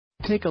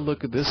take a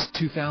look at this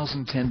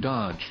 2010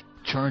 Dodge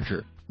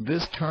Charger.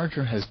 This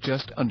Charger has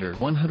just under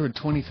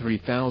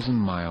 123,000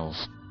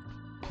 miles.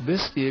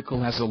 This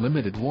vehicle has a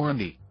limited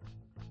warranty.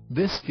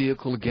 This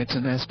vehicle gets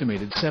an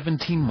estimated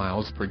 17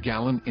 miles per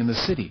gallon in the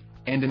city,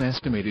 and an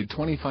estimated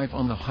 25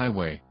 on the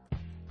highway.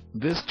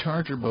 This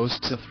Charger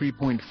boasts a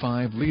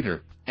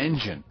 3.5-liter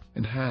engine,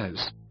 and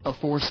has a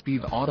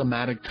 4-speed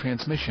automatic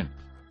transmission.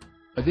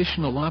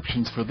 Additional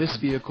options for this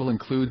vehicle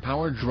include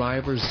power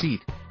driver's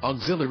seat,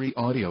 auxiliary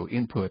audio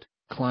input,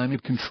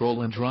 climate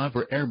control and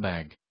driver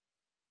airbag.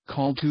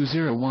 Call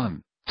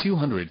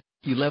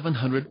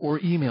 201-200-1100 or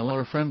email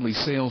our friendly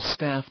sales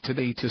staff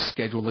today to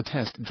schedule a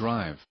test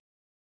drive.